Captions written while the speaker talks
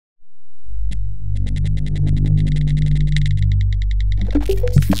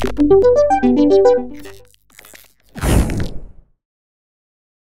Welcome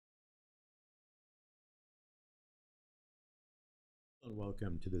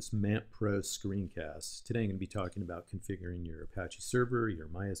to this MAMP PRO screencast. Today I'm going to be talking about configuring your Apache server, your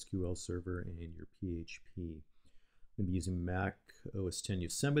MySQL server, and your PHP. I'm going to be using Mac OS X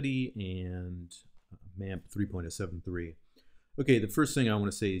Yosemite and MAMP 3.073. Okay, the first thing I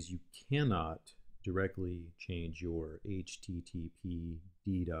want to say is you cannot directly change your Httpd.conf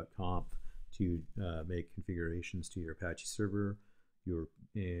to make configurations to your Apache server, your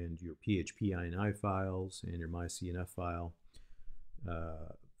php.ini files, and your my.cnf file.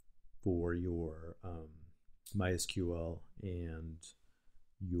 For your MySQL and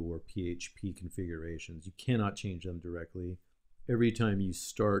your PHP configurations. You cannot change them directly. Every time you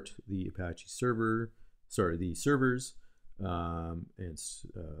start the Apache server, the servers, and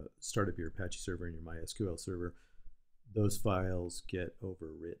start up your Apache server and your MySQL server, those files get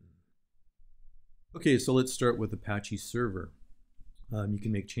overwritten. Okay, so let's start with Apache server. You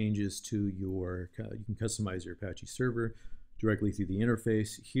can make changes to your, you can customize your Apache server directly through the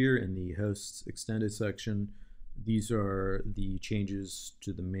interface. Here in the hosts extended section, these are the changes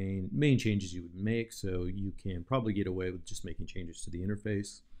to the main changes you would make, so you can probably get away with just making changes to the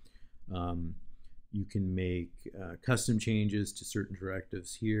interface. You can make custom changes to certain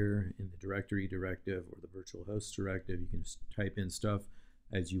directives here in the directory directive or the virtual host directive. You can just type in stuff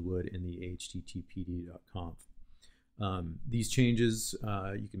as you would in the httpd.conf. These changes,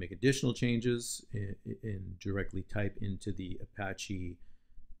 you can make additional changes and directly type into the Apache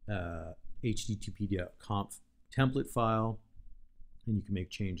httpd.conf template file, and you can make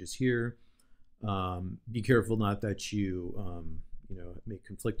changes here. Be careful not that you make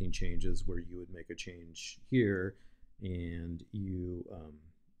conflicting changes where you would make a change here and you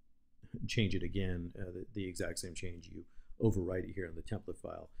change it again, the exact same change, you overwrite it here in the template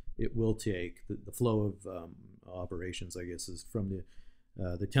file. It will take the flow of operations, I guess, is from the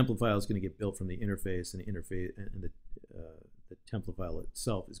template file is going to get built from the interface, and the interface and the template file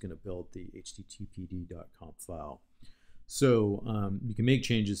itself is going to build the httpd.conf file. So you can make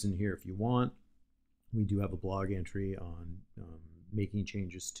changes in here if you want. We do have a blog entry on making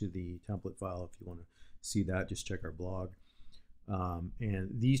changes to the template file. If you want to see that, just check our blog.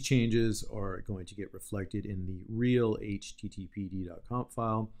 And these changes are going to get reflected in the real httpd.conf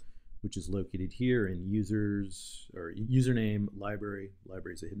file, which is located here in users or username library.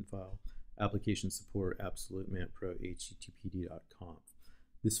 Library is a hidden file. Application support absolute MAMP PRO httpd.conf.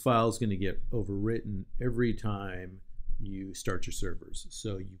 This file is going to get overwritten every time you start your servers,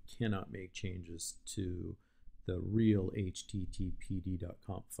 so you cannot make changes to the real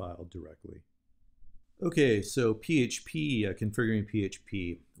httpd.conf file directly. Okay, so PHP, configuring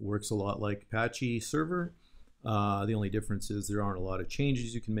PHP works a lot like Apache server. The only difference is there aren't a lot of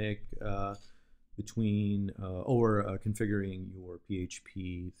changes you can make between configuring your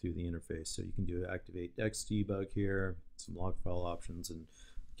PHP through the interface. So you can do activate xdebug here, some log file options and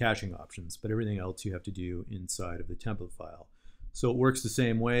caching options, but everything else you have to do inside of the template file. So it works the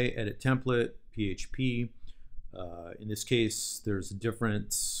same way. Edit template, PHP. In this case, there's a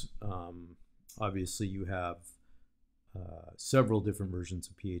difference. Obviously, you have several different versions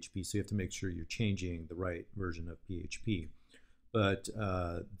of PHP, so you have to make sure you're changing the right version of PHP. But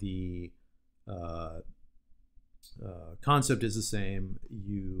the concept is the same.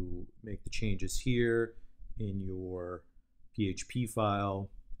 You make the changes here in your PHP file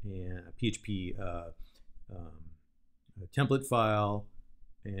and PHP template file,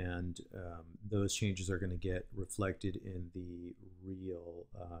 and those changes are going to get reflected in the real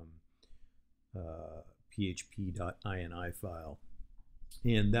php.ini file,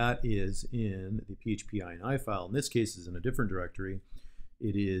 and that is in the php.ini file. In this case, is in a different directory.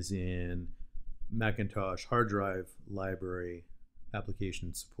 It is in Macintosh hard drive library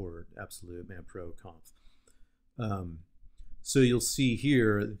application support absolute MAMP PRO conf. So you'll see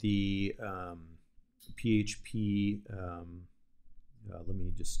here the PHP. Let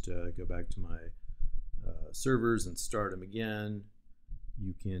me just go back to my servers and start them again.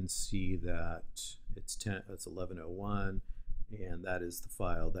 You can see that it's 1101, and that is the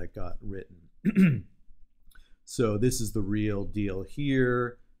file that got written. So this is the real deal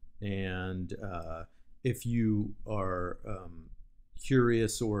here, and if you are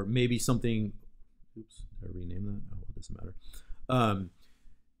curious, or maybe something, oops, did I rename that? Oh, it doesn't matter.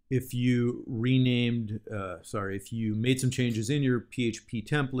 If you renamed, if you made some changes in your PHP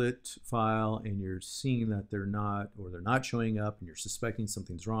template file and you're seeing that they're not showing up and you're suspecting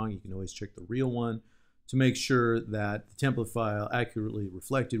something's wrong, you can always check the real one to make sure that the template file accurately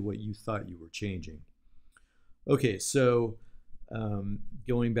reflected what you thought you were changing. Okay, so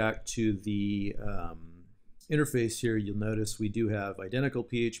Going back to the interface here, you'll notice we do have identical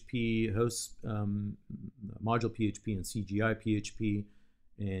PHP, host module PHP, and CGI PHP.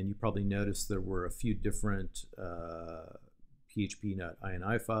 And you probably noticed there were a few different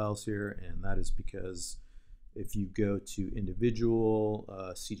php.ini files here, and that is because if you go to individual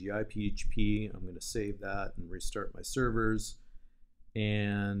CGI PHP, I'm going to save that and restart my servers.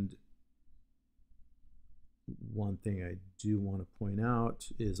 And one thing I do want to point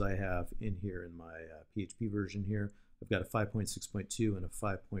out is I have in here in my PHP version here, I've got a 5.6.2 and a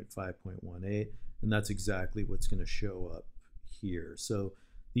 5.5.18, and that's exactly what's going to show up here. So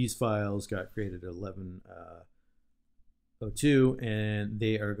these files got created at 11.02, and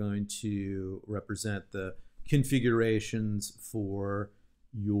they are going to represent the configurations for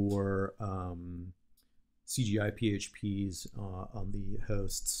your CGI PHPs on the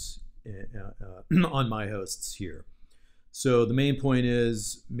hosts, on my hosts here. So the main point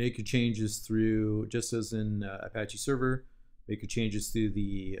is make your changes through, just as in Apache Server, make your changes through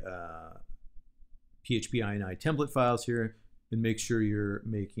the php.ini template files here, and make sure you're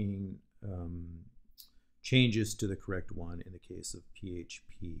making changes to the correct one in the case of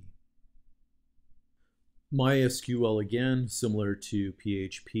PHP. MySQL, again, similar to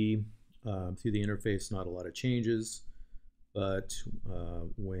PHP. Through the interface, not a lot of changes, but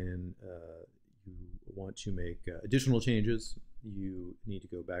when you want to make additional changes, you need to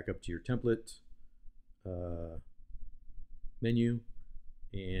go back up to your template menu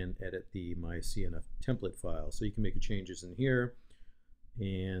and edit the my.cnf template file. So you can make changes in here,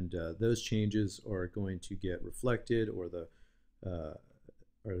 and those changes are going to get reflected, or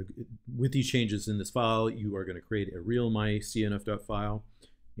with these changes in this file, you are going to create a real my.cnf.file.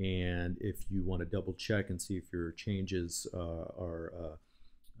 And if you want to double check and see if your changes are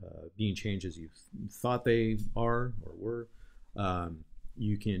being changed as you thought they are or were,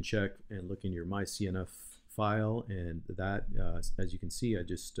 you can check and look in your my.cnf file, and that, as you can see, I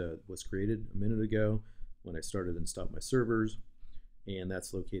just was created a minute ago when I started and stopped my servers, and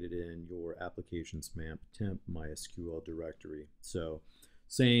that's located in your applications MAMP temp MySQL directory. So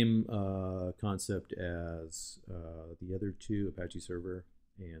same concept as the other two, Apache Server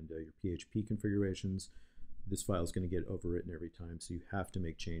and your PHP configurations. This file is going to get overwritten every time, so you have to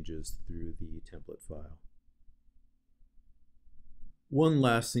make changes through the template file. One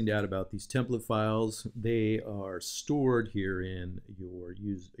last thing to add about these template files, they are stored here in your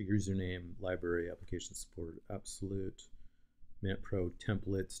username, library, application support, absolute, MAMP PRO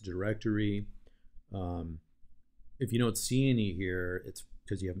templates directory. If you don't see any here, it's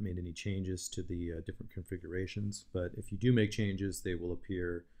because you haven't made any changes to the different configurations. But if you do make changes, they will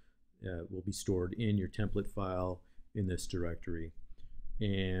appear, will be stored in your template file in this directory.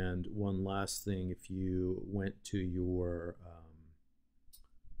 And one last thing, if you went to your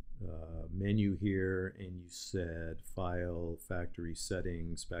menu here and you said File, Factory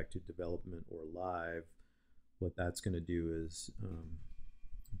Settings, back to Development or Live, what that's going to do is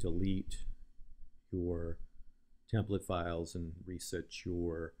delete your template files and reset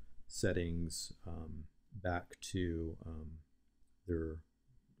your settings back to their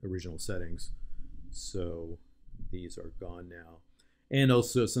original settings. So these are gone now. And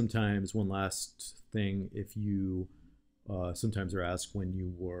also sometimes, one last thing, if you sometimes are asked when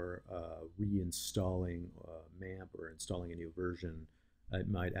you were reinstalling MAMP or installing a new version, it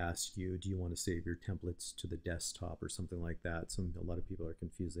might ask you, do you want to save your templates to the desktop or something like that? A lot of people are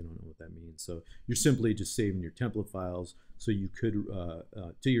confused, they don't know what that means. So you're simply just saving your template files so you could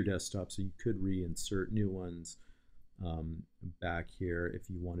to your desktop, so you could reinsert new ones back here if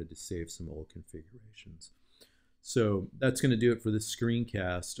you wanted to save some old configurations. So that's going to do it for this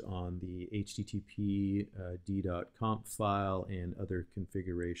screencast on the Httpd.conf file and other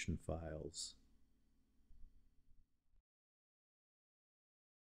configuration files.